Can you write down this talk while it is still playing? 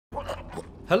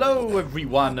Hello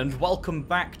everyone and welcome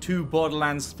back to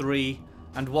Borderlands 3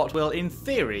 and what will in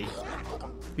theory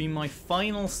be my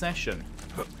final session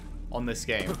on this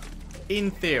game. In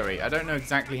theory, I don't know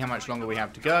exactly how much longer we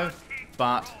have to go,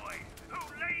 but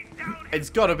it's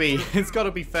gotta be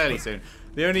fairly soon.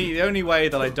 The only way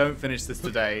that I don't finish this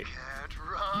today.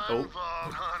 Oh.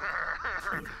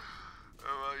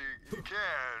 Well, you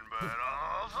can, but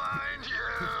I'll find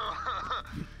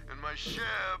you. And my ship,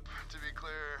 to be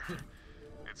clear,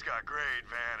 it's got great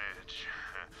vantage.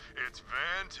 Its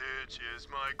vantage is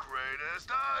my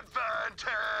greatest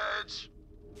advantage.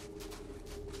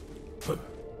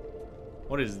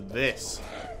 What is this?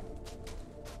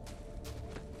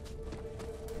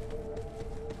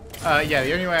 Yeah,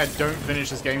 the only way I don't finish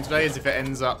this game today is if it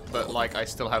ends up that, like, I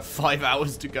still have 5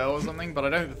 hours to go or something, but I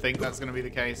don't think that's going to be the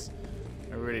case.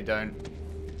 I really don't.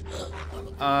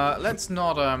 Let's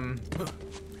not,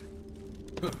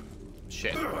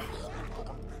 shit.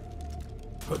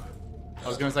 I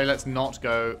was going to say let's not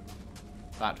go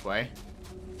that way.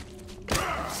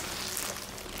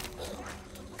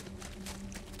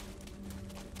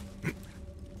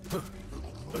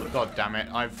 God damn it,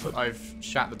 I've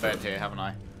shat the bed here, haven't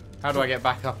I? How do I get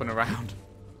back up and around?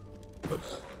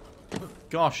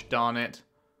 Gosh darn it.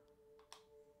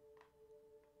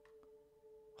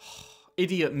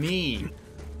 Idiot me.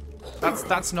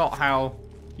 That's not how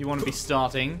you want to be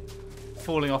starting.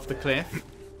 Falling off the cliff.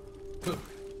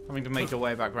 Having to make your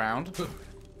way back round.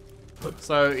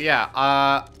 So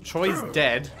yeah, Troy's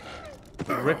dead.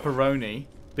 Ripperoni.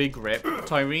 Big rip.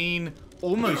 Tyrene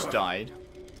almost died.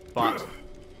 But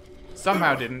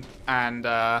somehow didn't. And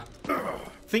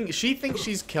she thinks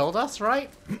she's killed us, right?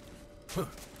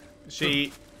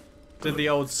 She did the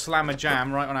old slammer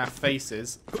jam right on our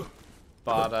faces.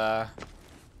 But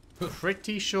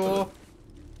pretty sure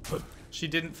she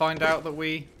didn't find out that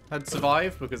we had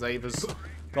survived because Ava's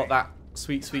got that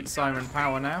sweet, sweet siren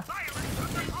power now.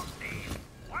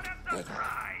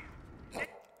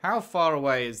 How far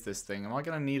away is this thing? Am I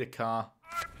going to need a car?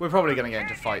 We're probably going to get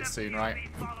into fights soon, right?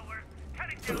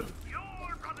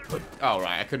 Oh,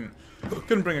 right. I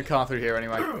couldn't bring a car through here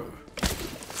anyway.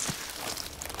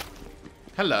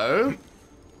 Hello.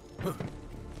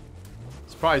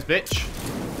 Surprise, bitch.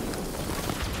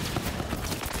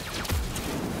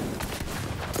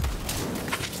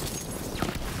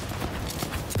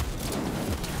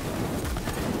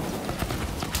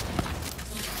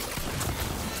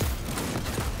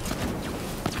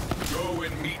 Go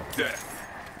and meet death.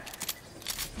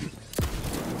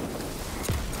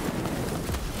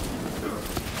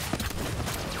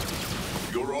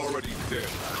 You're already dead.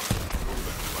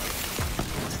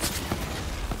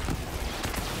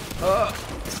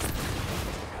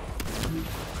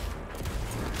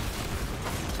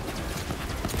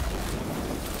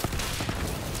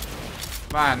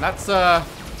 Man, that's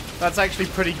actually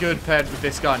pretty good paired with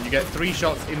this gun. You get 3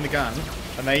 shots in the gun,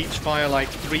 and they each fire like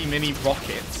 3 mini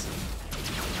rockets.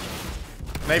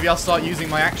 Maybe I'll start using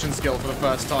my action skill for the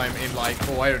first time in like,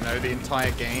 oh, I don't know, the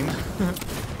entire game.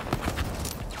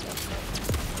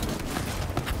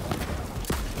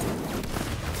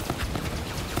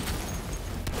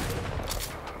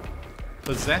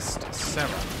 Possessed Sarah.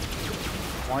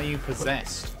 Why are you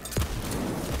possessed?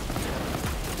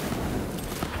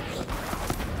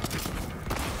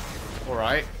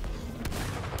 Alright.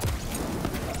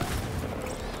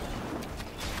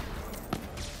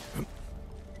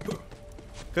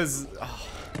 Because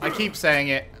I keep saying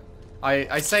it.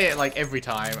 I say it like every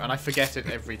time, and I forget it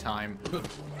every time.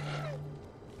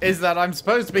 Is that I'm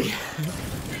supposed to be...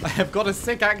 I have got a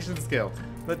sick action skill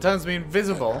that turns me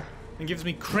invisible and gives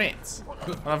me crits.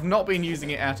 And I've not been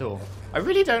using it at all. I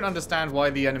really don't understand why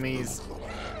the enemies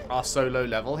are so low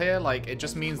level here. Like, it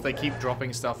just means they keep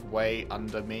dropping stuff way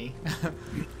under me.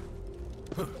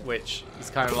 Which is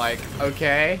kind of like,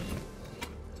 okay.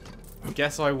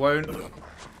 Guess I won't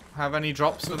have any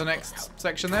drops for the next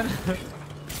section then.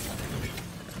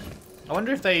 I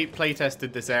wonder if they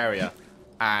playtested this area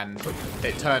and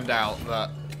it turned out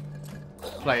that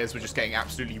players were just getting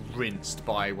absolutely rinsed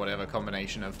by whatever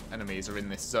combination of enemies are in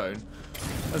this zone.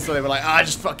 And so they were like, ah,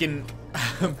 just fucking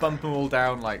bump them all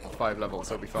down like 5 levels,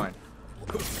 so it'll be fine.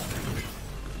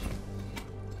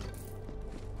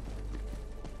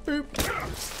 Boop.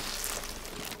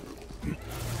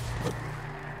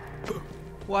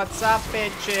 What's up,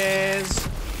 bitches?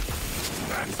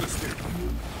 That's the stick.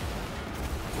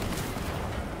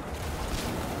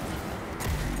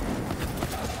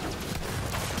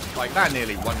 Like, that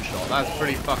nearly one shot. That's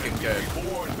pretty fucking good.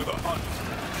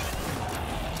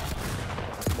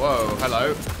 Whoa,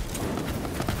 hello.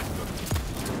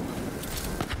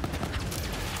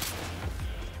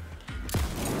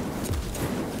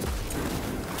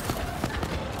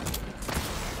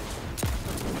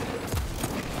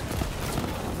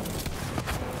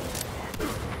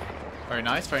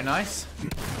 Very nice, very nice.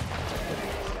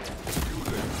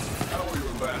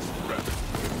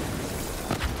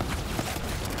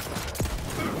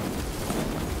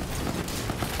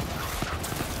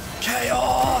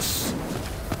 Chaos!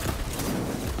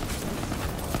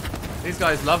 These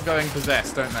guys love going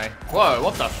possessed, don't they? Whoa,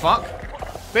 what the fuck?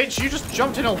 Bitch, you just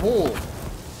jumped in a wall.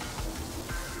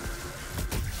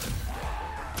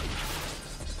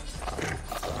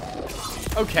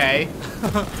 Okay.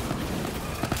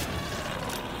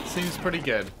 Seems pretty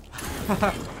good.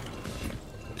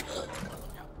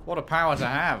 What a power to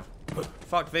have.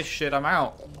 Fuck this shit, I'm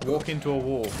out. Walk into a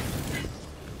wall.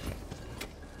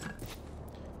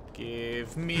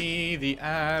 Give me the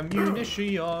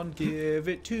ammunition. Give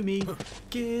it to me.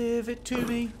 Give it to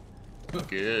me.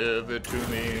 Give it to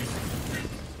me.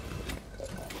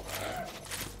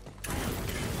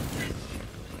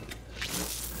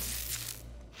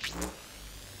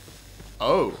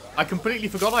 Oh, I completely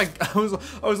forgot I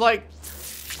was like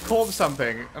caught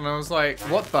something and I was like,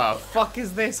 what the fuck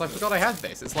is this? I forgot I had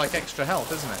this. It's like extra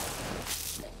health, isn't it?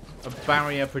 A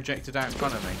barrier projected out in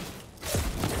front of me.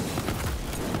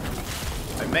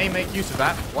 I may make use of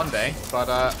that one day, but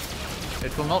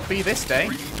it will not be this day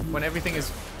when everything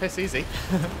is piss easy.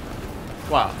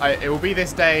 Well, it will be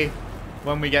this day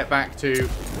when we get back to,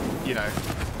 you know,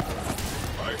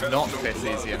 not piss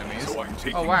easy enemies.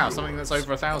 Oh wow, something that's over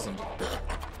 1,000.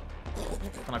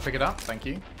 Can I pick it up? Thank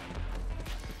you.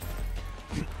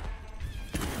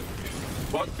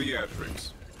 What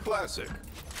theatrics? Classic.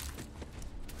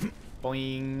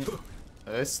 Boing.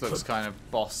 This looks kind of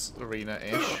boss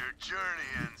arena-ish. Your journey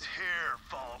ends here,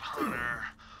 Vault Hunter.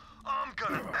 I'm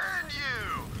gonna end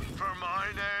you, for my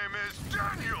name is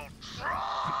Daniel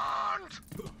Traunt.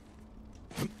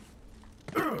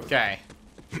 Okay.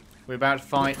 We're about to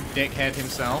fight Dickhead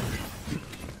himself.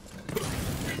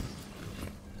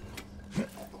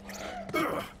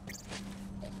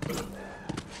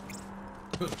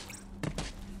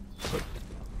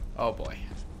 Oh boy.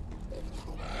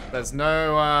 There's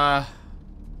no,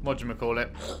 whatchamacallit,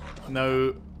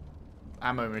 no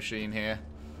ammo machine here.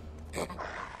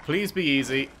 Please be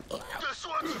easy. This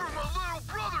one's for my little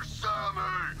brother,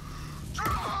 Sammy!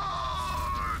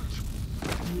 Traunt!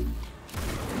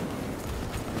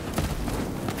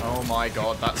 Oh my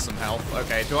god, that's some health.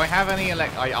 Okay, do I have any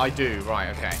I do, right,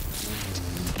 okay.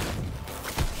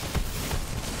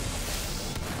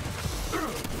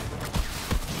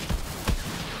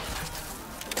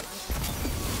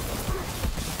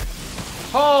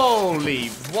 Holy,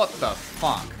 what the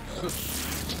fuck?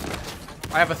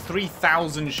 I have a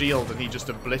 3,000 shield and he just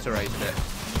obliterated it.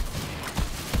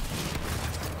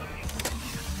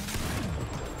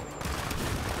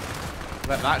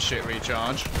 Let that shit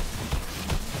recharge.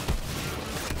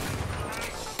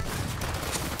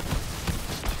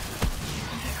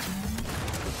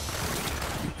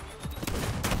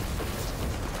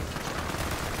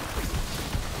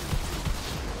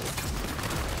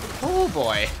 Oh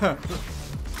boy.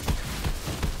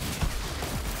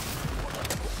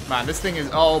 Man, this thing is...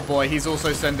 Oh boy, he's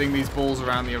also sending these balls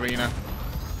around the arena.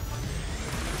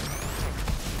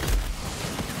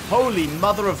 Holy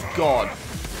mother of God.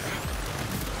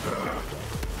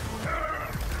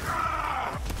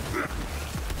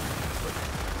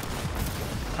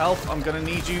 Health, I'm gonna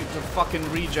need you to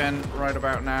fucking regen right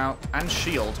about now. And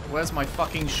shield. Where's my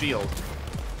fucking shield?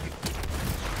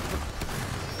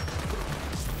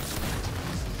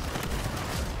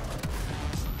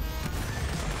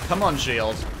 Come on,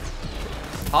 shield.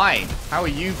 Hi, how are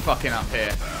you fucking up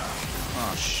here?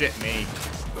 Oh, shit me.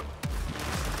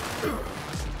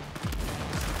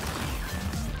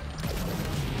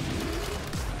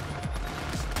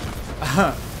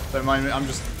 Don't mind me, I'm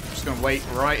just gonna wait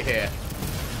right here.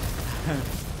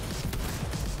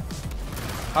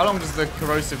 How long does the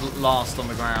corrosive last on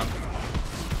the ground?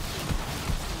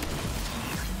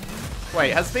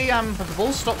 Wait, have the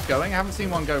balls stopped going? I haven't seen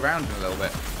one go round in a little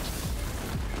bit.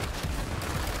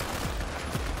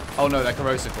 Oh no, they're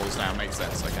corrosive balls now. Makes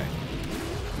sense. Okay.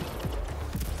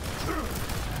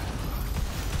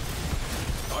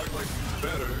 I'd like you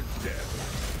better dead.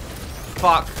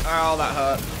 Fuck. Ow, that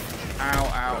hurt. Ow,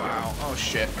 ow, ow. Oh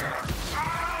shit.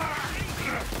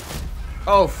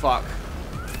 Oh fuck.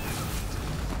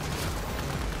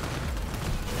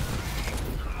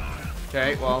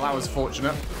 Okay, well that was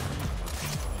fortunate.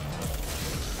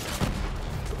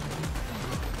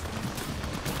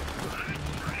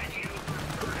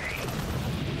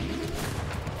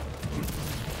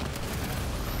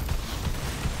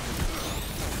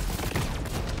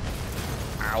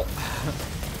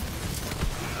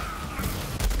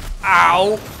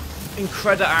 Ow!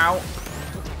 Incredi ow.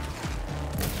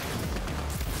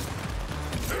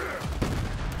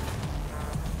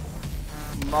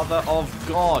 Mother of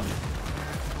God.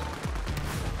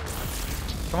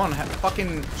 Come on,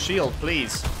 fucking shield,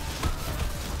 please.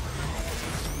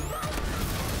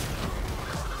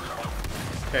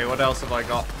 Okay, what else have I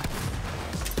got?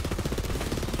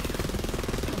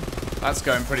 That's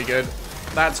going pretty good.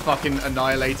 That's fucking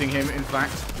annihilating him, in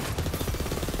fact.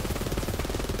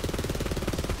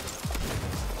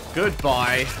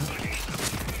 Goodbye.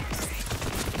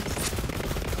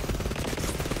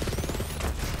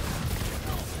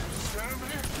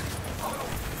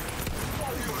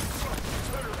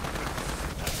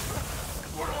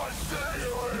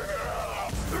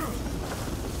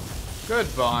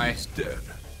 Goodbye. He's dead.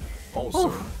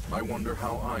 Also, I wonder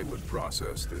how I would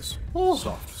process this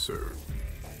soft serve.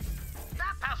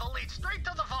 That path will lead straight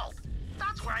to the vault.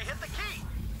 That's where I hit the key.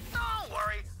 Don't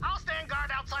worry, I'll stand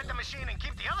guard outside the machine and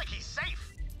keep the other keys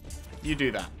safe. You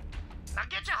do that. Now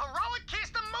get your heroic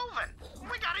keystone moving.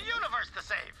 We got a universe to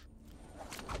save.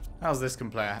 How's this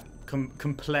compare?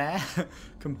 Compare.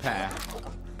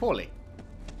 Poorly.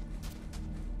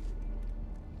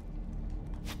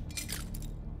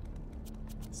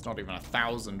 It's not even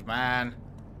 1,000, man.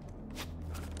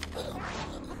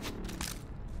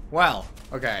 Well,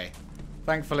 okay.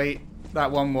 Thankfully, that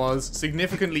one was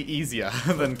significantly easier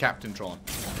than Captain Traunt.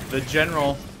 The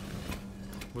General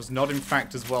was not, in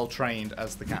fact, as well trained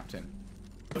as the Captain.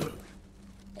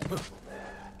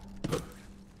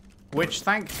 Which,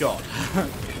 thank God.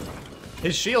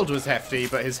 His shield was hefty,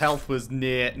 but his health was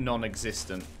near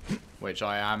non-existent. Which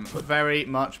I am very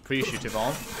much appreciative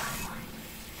of.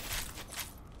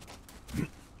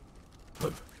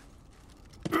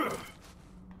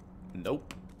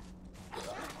 Nope.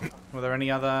 Were there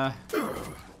any other...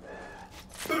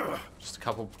 Just a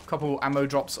couple ammo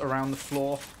drops around the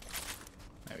floor.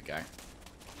 There we go.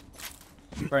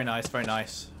 Very nice, very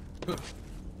nice.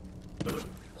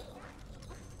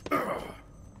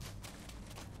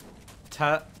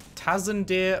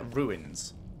 Tazandir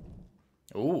Ruins.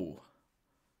 Ooh.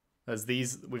 There's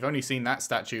these... We've only seen that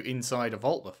statue inside a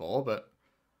vault before, but...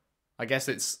 I guess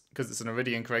it's... Because it's an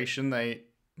Iridian creation, they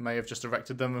may have just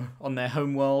erected them on their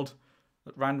home world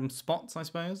at random spots, I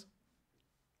suppose.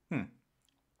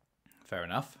 Fair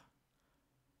enough.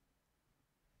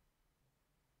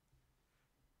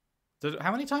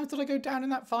 How many times did I go down in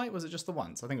that fight? Was it just the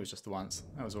once? I think it was just the once.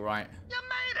 That was alright. You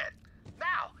made it!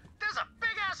 Now, there's a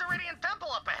big-ass Iridian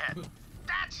temple up ahead.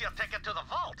 That's your ticket to the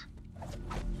vault.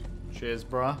 Cheers,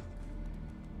 bruh.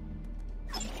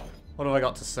 What have I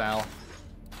got to sell?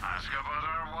 Ask about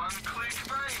our one-click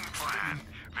buying plan.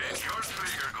 When your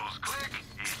trigger goes click,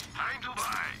 it's time to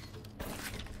buy.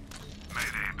 May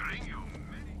they bring you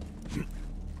many...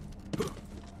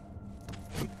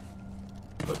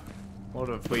 What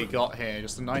have we got here?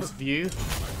 Just a nice view?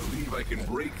 I believe I can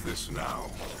break this now.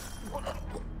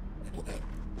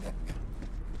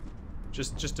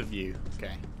 Just a view.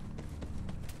 Okay.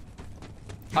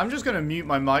 I'm just going to mute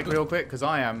my mic real quick because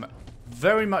I am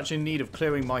very much in need of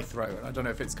clearing my throat. I don't know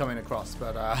if it's coming across,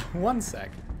 but one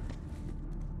sec.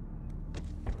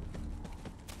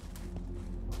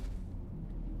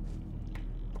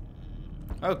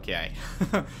 Okay.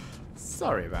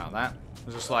 Sorry about that. I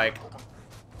was just like...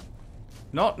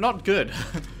 Not good.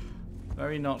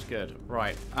 Very not good.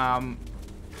 Right.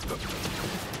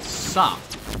 Sup.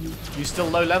 You still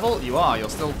low level? You are. You're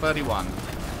still 31.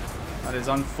 That is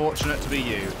unfortunate to be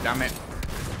you. Damn it.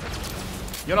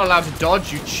 You're not allowed to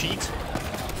dodge, you cheat.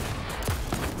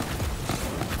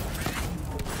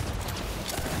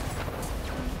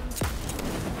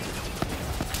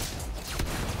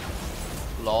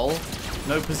 Lol.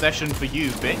 No possession for you,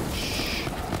 bitch.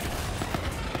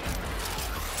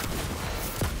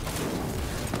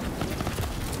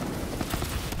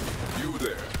 You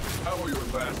there. How are your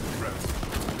last impressions?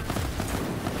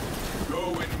 Go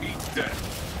and meet death.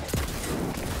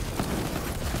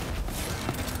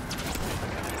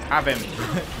 Have him.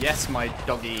 Yes, my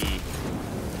doggy.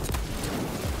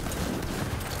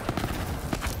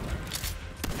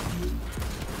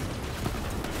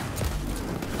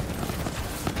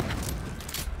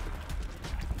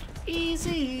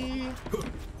 Easy.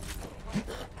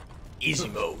 Easy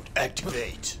mode.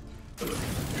 Activate.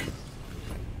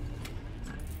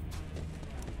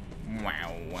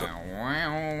 Wow, wow,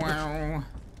 wow, wow.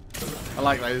 I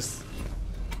like those.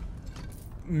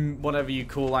 Whatever you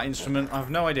call that instrument. I have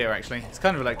no idea, actually. It's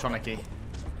kind of electronic-y.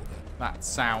 That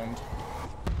sound.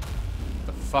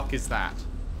 The fuck is that?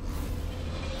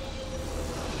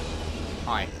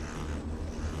 Hi.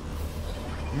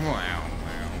 Wow,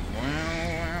 wow, wow,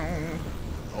 wow.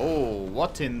 Oh,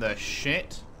 what in the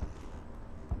shit?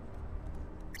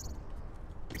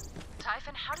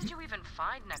 Typhon, how did you even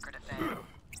find Necrotify?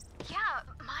 Yeah,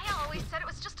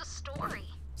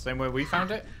 Same way we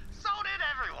found it? So did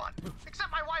everyone,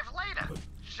 except my wife later.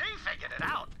 She figured it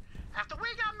out. After we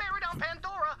got married on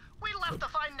Pandora, we left to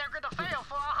find Negra de Feo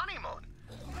for our honeymoon.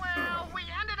 Well, we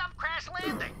ended up crash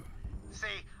landing.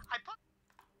 See, I put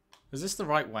Is this the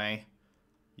right way?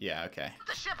 Yeah, okay.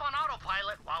 the ship on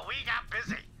autopilot while we got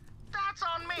busy. That's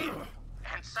on me.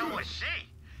 And so was she.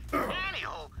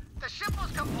 Anywho, the ship was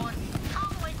kaput,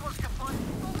 Comlink was kaput,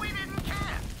 but we didn't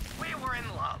care. We were in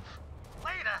love.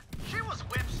 Later, she was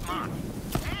whip smart.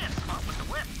 And smart with the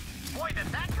whip. Boy,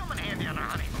 did that come in handy on our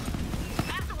honeymoon.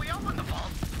 After we opened the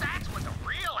vault, that's when the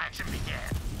real action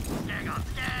began. Skag on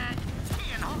skag,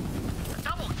 key and hook, the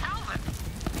double Calvin.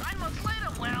 9 months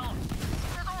later, well,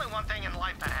 there's only one thing in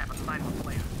life that happens 9 months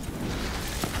later.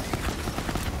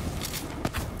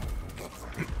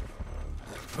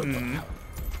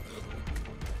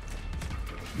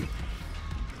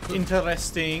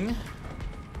 Interesting.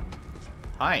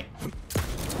 Hi.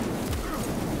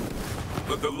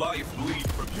 Let the life bleed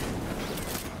from you.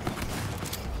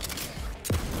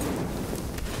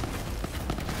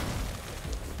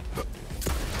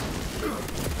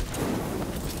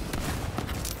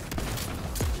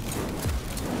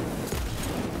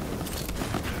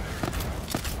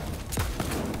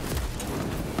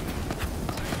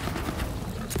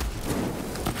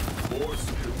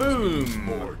 Boom!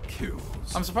 More kills.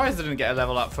 I'm surprised I didn't get a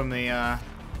level up from the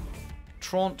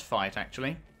Traunt fight,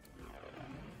 actually.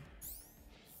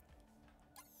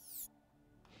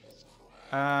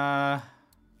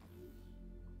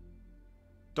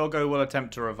 Doggo will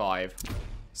attempt to revive.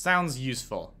 Sounds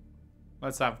useful.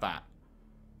 Let's have that.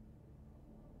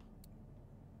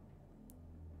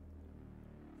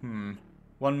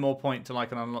 One more point till I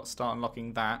can start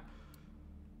unlocking that.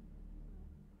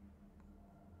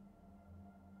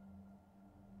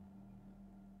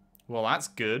 Well, that's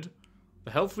good.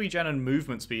 The health regen and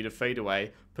movement speed of Fade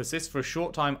Away persists for a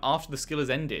short time after the skill has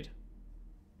ended.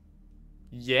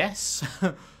 Yes?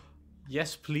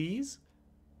 Yes, please?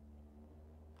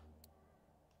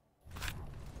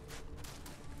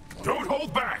 Don't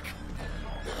hold back!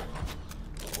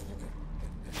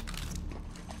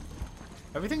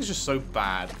 Everything's just so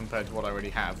bad compared to what I already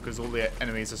have, because all the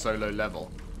enemies are so low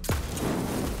level.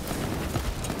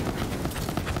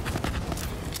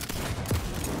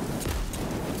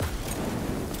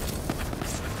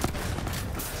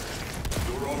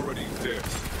 You're already dead.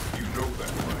 You know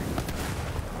that, right?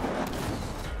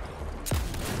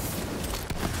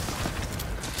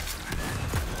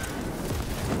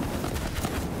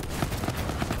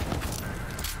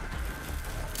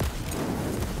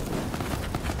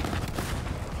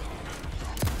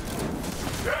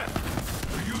 Death!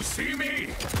 Do you see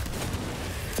me?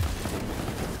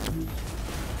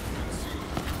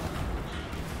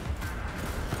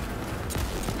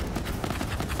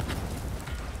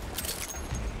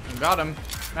 Got him.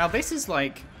 Now this is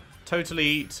like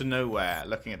totally to nowhere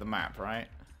looking at the map, right?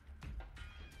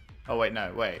 Oh wait,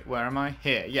 no, wait, where am I?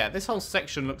 Here. Yeah, this whole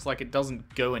section looks like it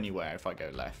doesn't go anywhere if I go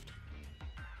left.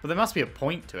 But there must be a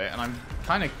point to it, and I'm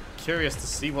kind of curious to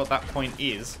see what that point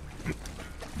is.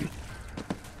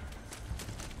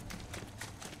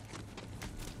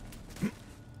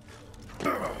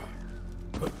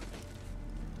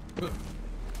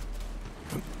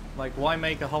 Like, why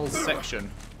make a whole section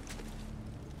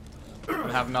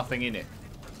and have nothing in it?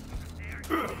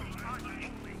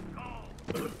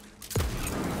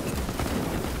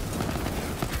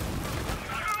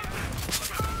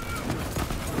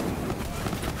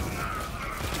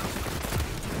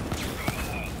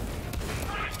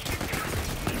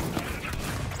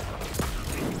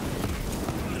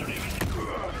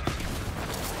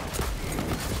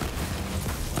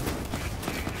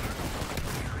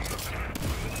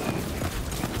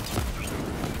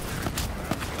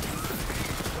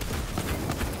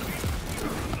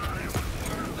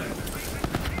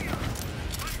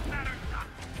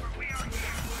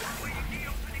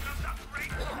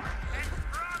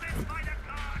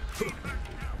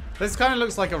 This kind of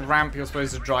looks like a ramp you're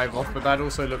supposed to drive off, but that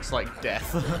also looks like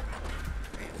death.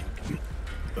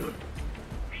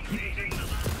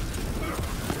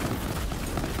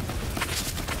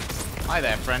 Hi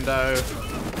there, friendo.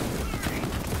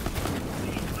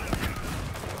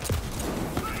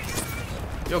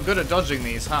 You're good at dodging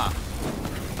these, huh?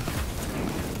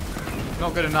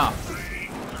 Not good enough.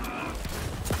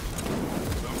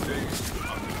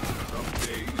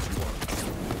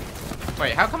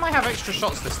 Wait, how come I have extra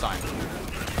shots this time?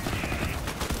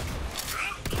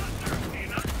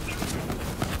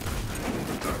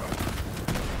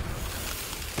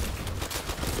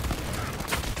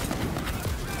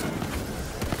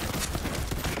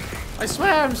 I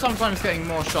swear I'm sometimes getting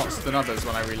more shots than others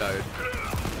when I reload.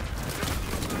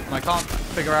 And I can't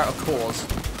figure out a cause.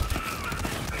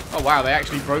 Oh wow, they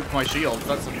actually broke my shield.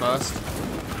 That's a first.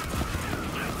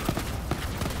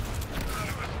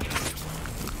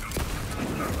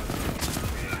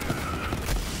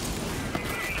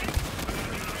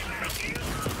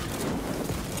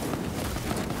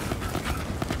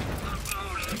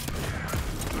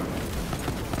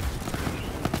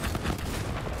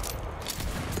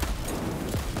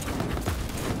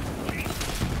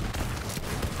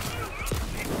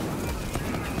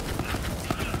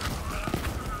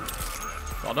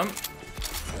 Got him.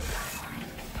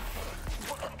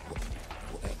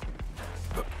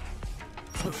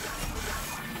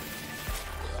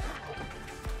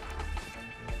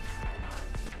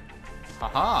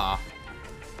 Haha.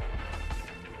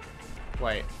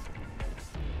 Wait.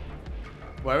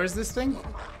 Where is this thing?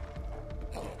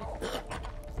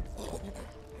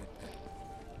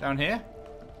 Down here?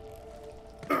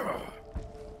 Can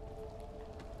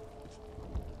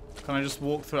I just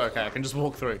walk through? Okay, I can just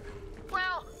walk through.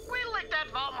 Well, we licked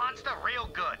that vault monster real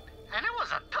good, and it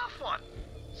was a tough one.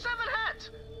 7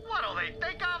 heads. What'll they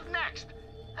think of next?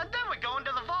 And then we go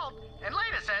into the vault, and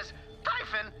Leda says,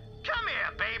 Typhon, come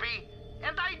here, baby.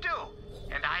 And I do.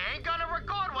 And I ain't gonna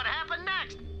record what happened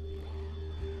next.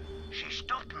 She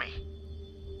stopped me.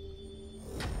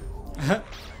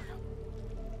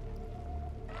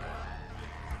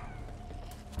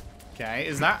 Okay,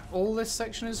 is that all this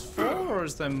section is for, or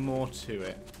is there more to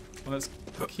it? Well, let's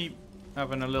keep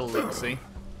having a little look-see.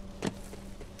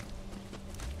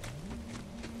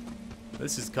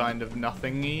 This is kind of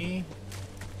nothing-y.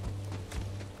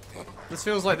 This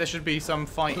feels like there should be some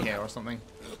fight here or something.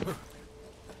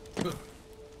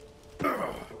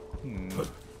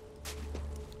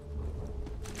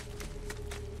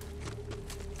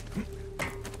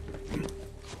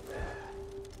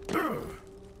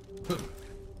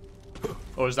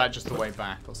 Or is that just the way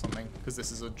back or something? Because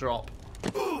this is a drop.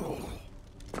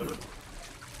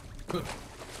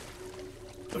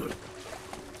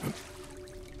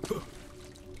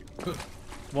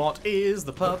 What is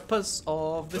the purpose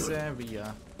of this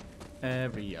area?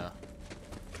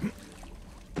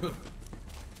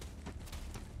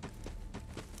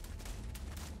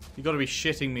 You gotta be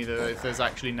shitting me that there's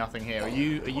actually nothing here. Are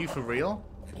you for real?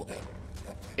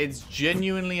 It's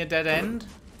genuinely a dead end?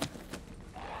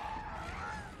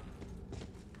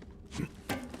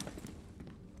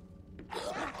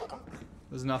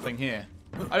 There's nothing here.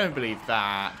 I don't believe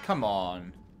that. Come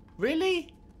on.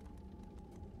 Really?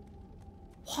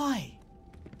 Why?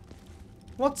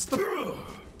 What's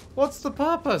the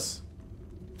purpose?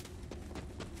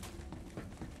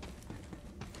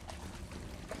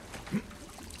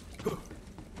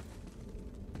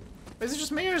 Is it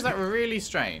just me, or is that really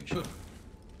strange?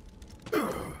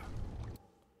 That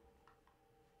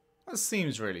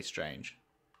seems really strange.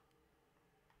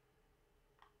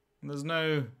 And there's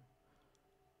no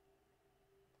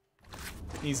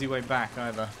easy way back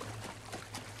either.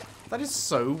 That is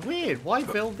so weird. Why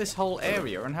build this whole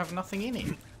area and have nothing in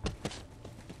it?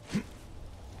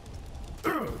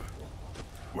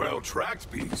 Well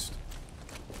tracked, Beast.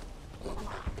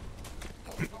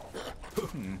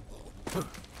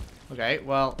 Okay,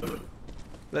 well,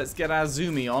 let's get our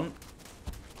zoomie on.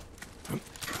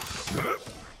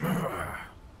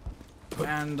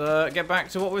 And get back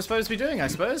to what we're supposed to be doing, I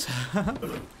suppose.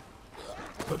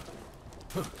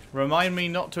 Remind me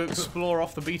not to explore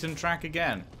off the beaten track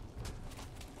again.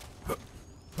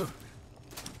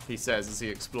 He says as he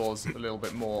explores a little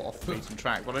bit more off the beaten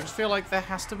track. But I just feel like there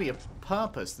has to be a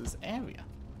purpose to this area.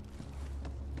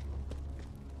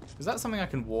 Is that something I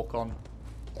can walk on?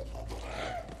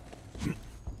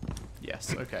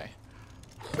 Yes, okay.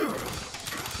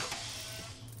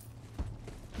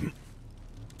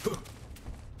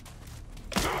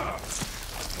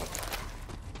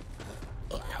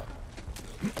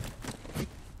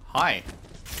 Hi.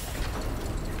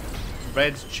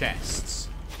 Red chests.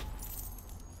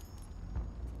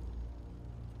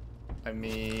 I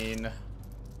mean...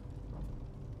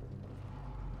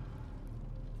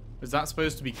 is that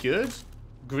supposed to be good?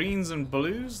 Greens and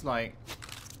blues? Like...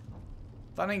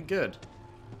 that ain't good.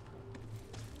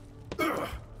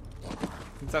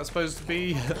 Is that supposed to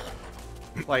be...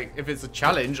 like, if it's a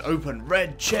challenge, open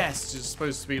red chest. It's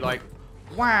supposed to be like,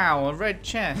 wow, a red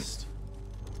chest.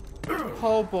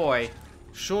 Oh boy.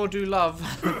 Sure do love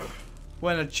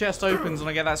when a chest opens and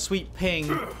I get that sweet ping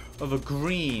of a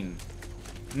green.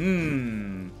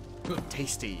 Mmm.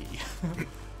 Tasty.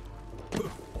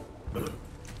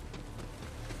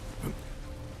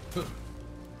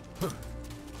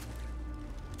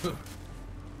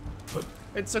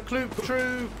 It's a Kloop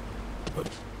troop.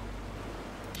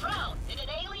 Traunt, did an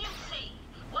alien see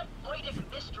what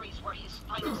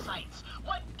vital sights?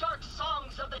 What dark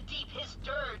songs of the deep his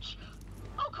dirge?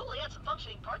 Oh, cool, he had some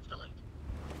functioning parts to loot.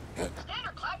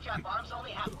 Standard claptrap arms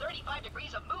only have 35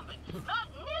 degrees of movement. Not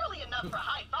nearly enough for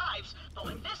high fives, but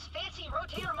with this fancy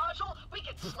rotator module, we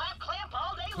could slap clamp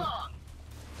all day long.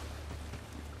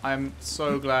 I'm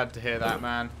so glad to hear that,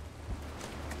 man.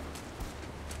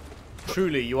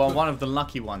 Truly, you are one of the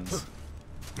lucky ones.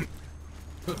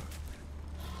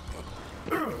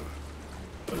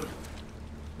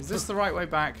 Is this the right way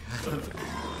back?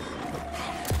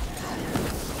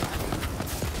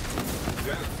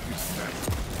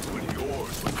 When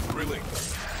yours was thrilling.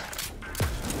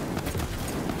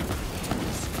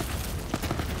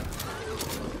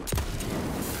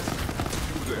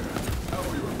 You there? How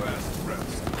are your last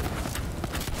reps?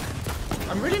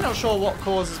 I'm really not sure what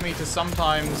causes me to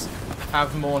sometimes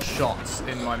have more shots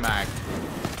in my mag.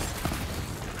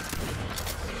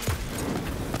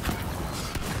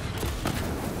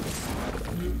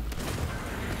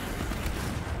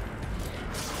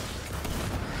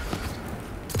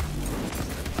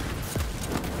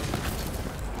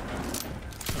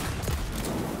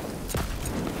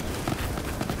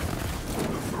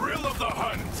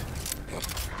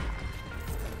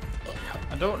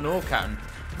 I don't know, Captain.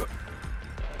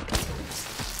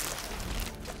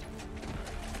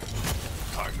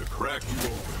 Time to crack you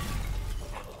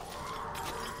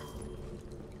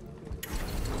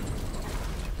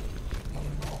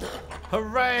open.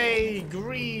 Hooray!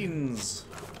 Greens!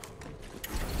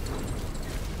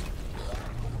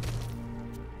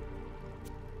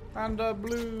 And a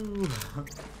blue!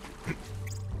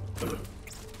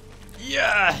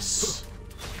 Yes!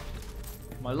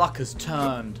 My luck has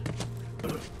turned.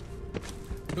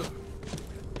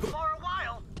 For a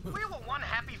while, we were one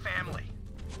happy family.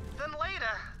 Then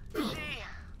later,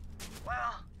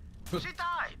 she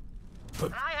died.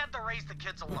 And I had to raise the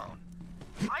kids alone.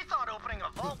 I thought opening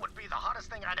a vault would be the hottest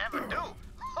thing I'd ever do.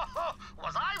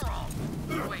 Was I wrong?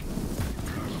 Wait,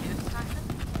 kids, Simon?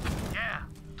 Yeah,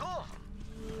 2 of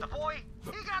them. The boy,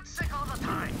 he got sick all the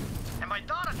time. And my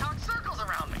daughter talked circles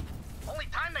around me. Only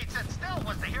time they'd sit still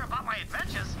was to hear about my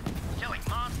adventures. Killing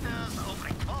monsters,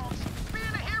 opening vaults,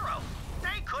 being a hero.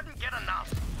 They couldn't get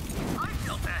enough. I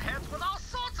filled their heads with all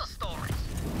sorts of stories.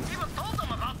 Even told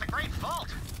them about the Great Vault.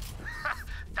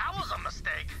 That was a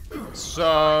mistake.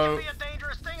 So, It could be a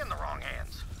dangerous thing in the wrong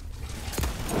hands.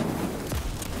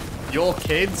 your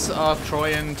kids are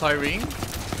Troy and Tyrene?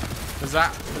 Is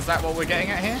that what we're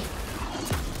getting at here?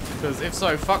 Because if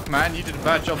so, fuck man, you did a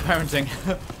bad job parenting.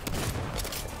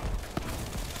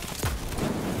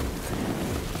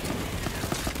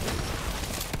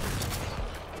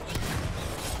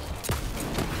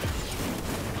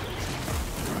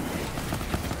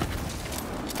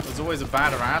 There's always a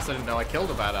badass. I didn't know I killed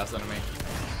a badass enemy.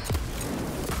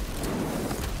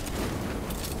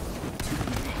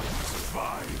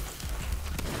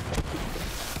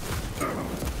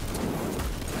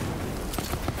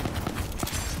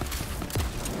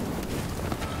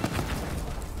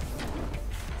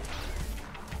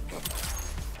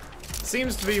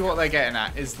 Seems to be what they're getting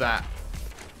at, is that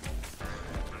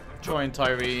Troy and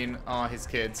Tyrene are his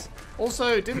kids.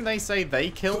 Also, didn't they say they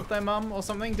killed their mum or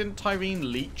something? Didn't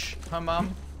Tyrene leech her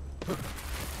mum?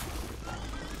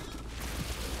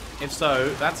 If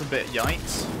so, that's a bit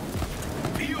yikes.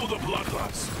 Feel the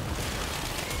bloodlust.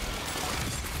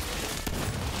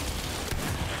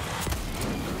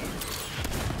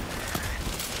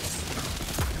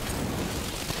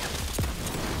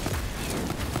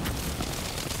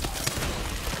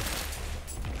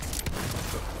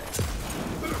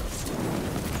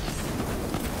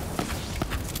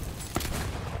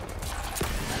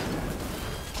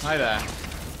 Hi there.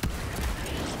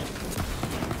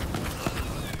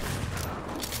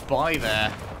 Bye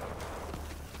there.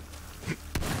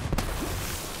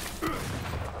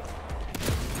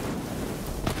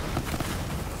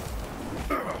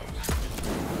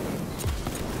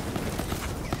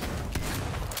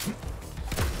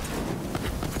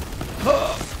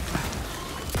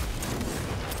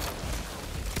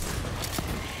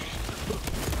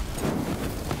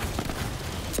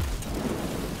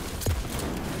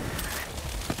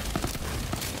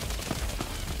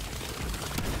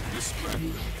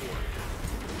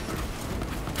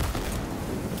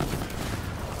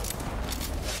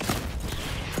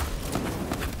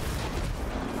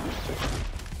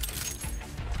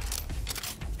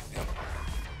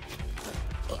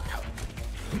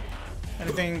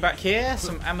 Anything back here?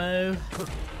 Some ammo.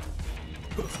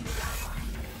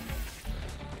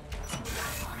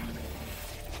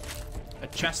 A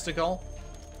chesticle.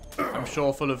 I'm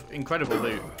sure full of incredible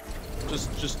loot.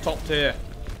 Just top tier.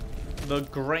 The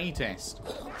greatest.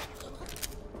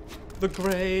 The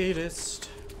greatest.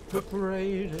 The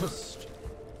greatest.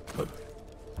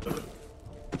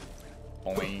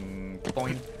 Boing,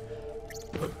 boing.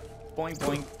 Boing,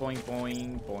 boing, boing,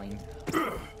 boing, boing.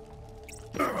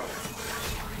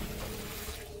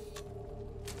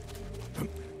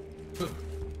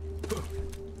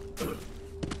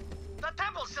 The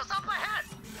temple's just up ahead.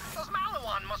 Those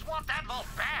Malawan must want that vault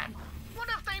bad. What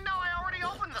if they know I already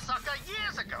opened the sucker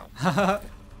years ago?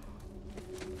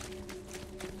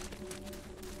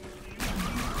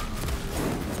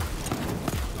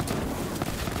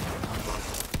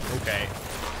 Okay.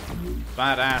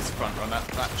 Badass front run.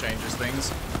 That changes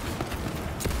things.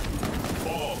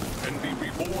 All can be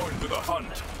reborn to the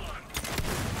hunt.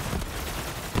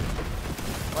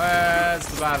 Where's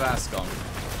the badass gone?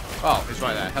 Oh, he's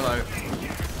right there. Hello.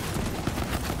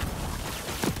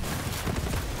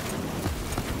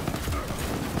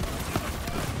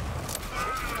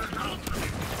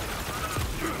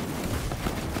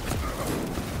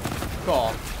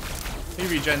 Cool.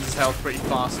 He regens his health pretty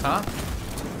fast, huh?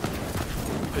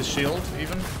 His shield,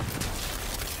 even.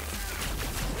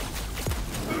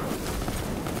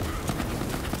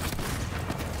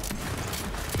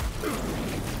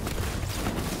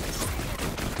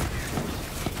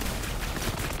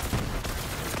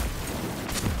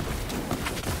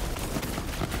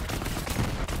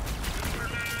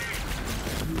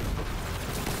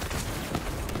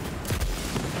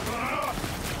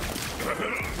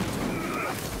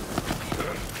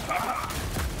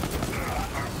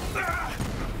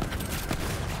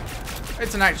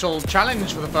 It's an actual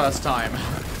challenge for the first time.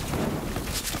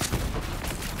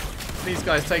 These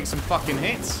guys take some fucking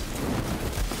hits.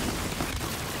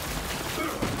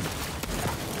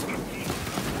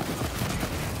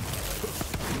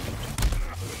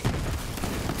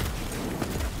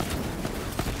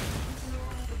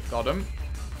 Got him.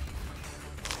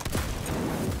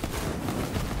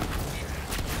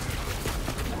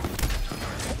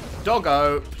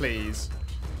 Doggo, please.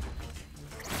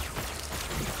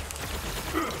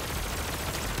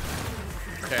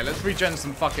 Okay, let's regen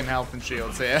some fucking health and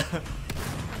shields here.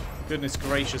 Goodness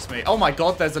gracious me. Oh my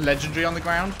god, there's a legendary on the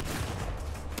ground.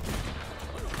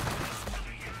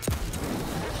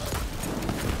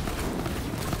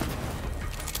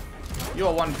 You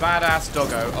are one badass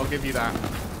doggo, I'll give you that.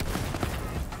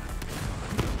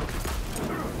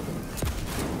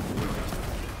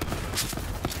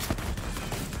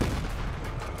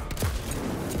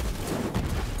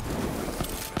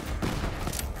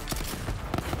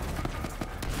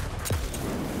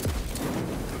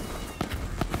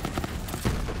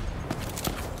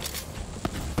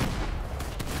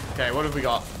 Okay, what have we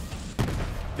got?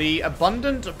 The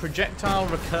abundant projectile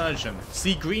recursion.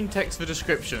 See green text for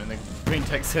description. And the green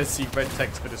text says see red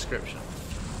text for description.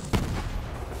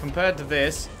 Compared to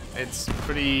this, it's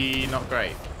pretty not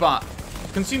great. But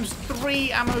consumes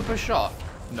 3 ammo per shot.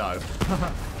 No.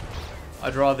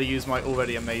 I'd rather use my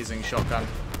already amazing shotgun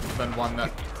than one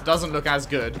that doesn't look as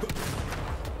good.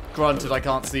 Granted, I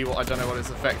can't see what, I don't know what its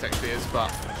effect actually is,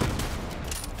 but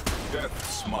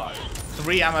Death smile.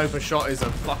 3 ammo per shot is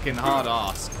a fucking hard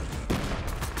ask.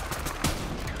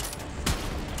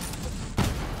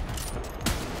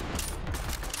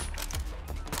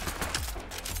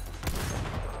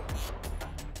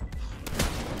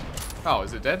 Oh,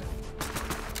 is it dead?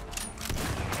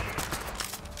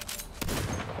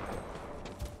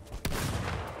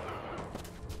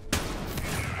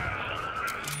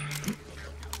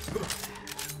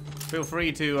 Feel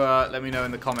free to let me know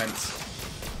in the comments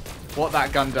what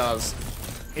that gun does,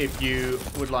 if you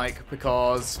would like,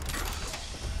 because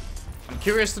I'm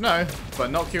curious to know,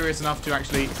 but not curious enough to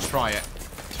actually try it.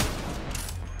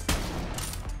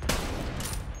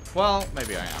 Well,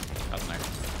 maybe I am. I don't know.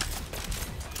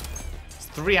 It's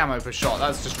 3 ammo per shot.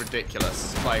 That's just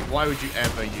ridiculous. Like, why would you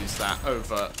ever use that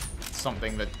over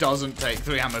something that doesn't take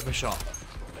 3 ammo per shot?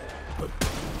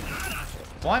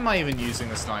 Why am I even using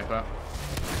the sniper?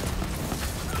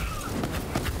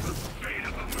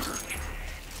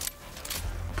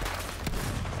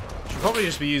 Probably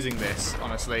just be using this,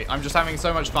 honestly. I'm just having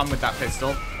so much fun with that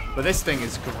pistol. But this thing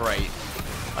is great.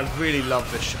 I really love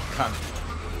this shotgun.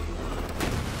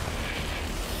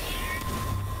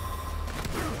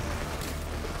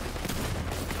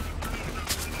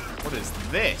 What is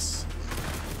this?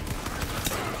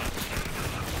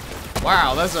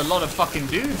 Wow, there's a lot of fucking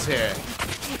dudes here.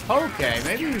 Okay,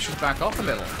 maybe we should back off a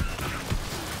little.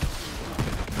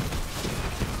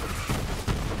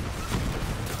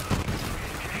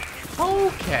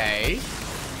 Okay.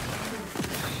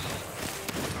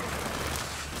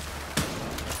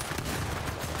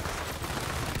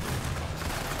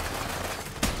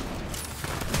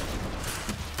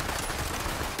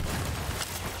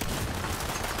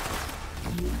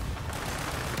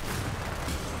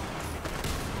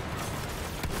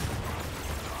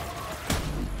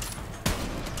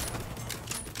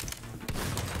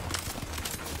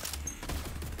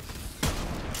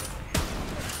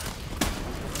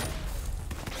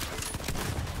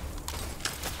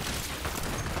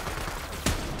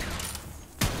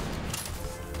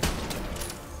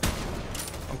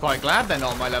 I'm quite glad they're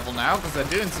not my level now, because they're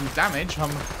doing some damage.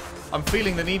 I'm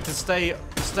feeling the need to stay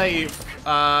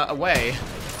away,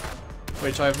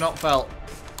 which I have not felt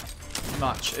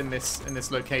much in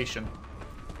this location.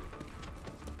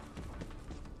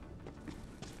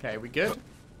 Okay, we good?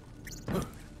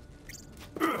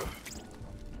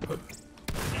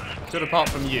 Good apart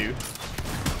from you.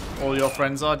 All your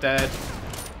friends are dead.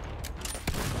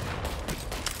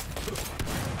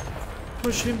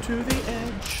 Push him to the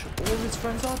edge. All his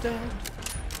friends are dead.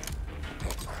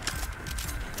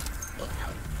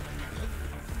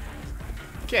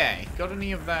 Okay, got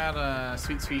any of that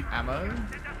sweet ammo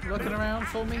looking around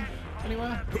for me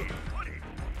anywhere?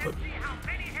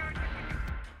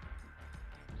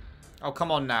 Oh,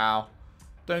 come on now.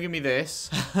 Don't give me this.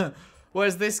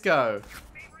 Where's this go?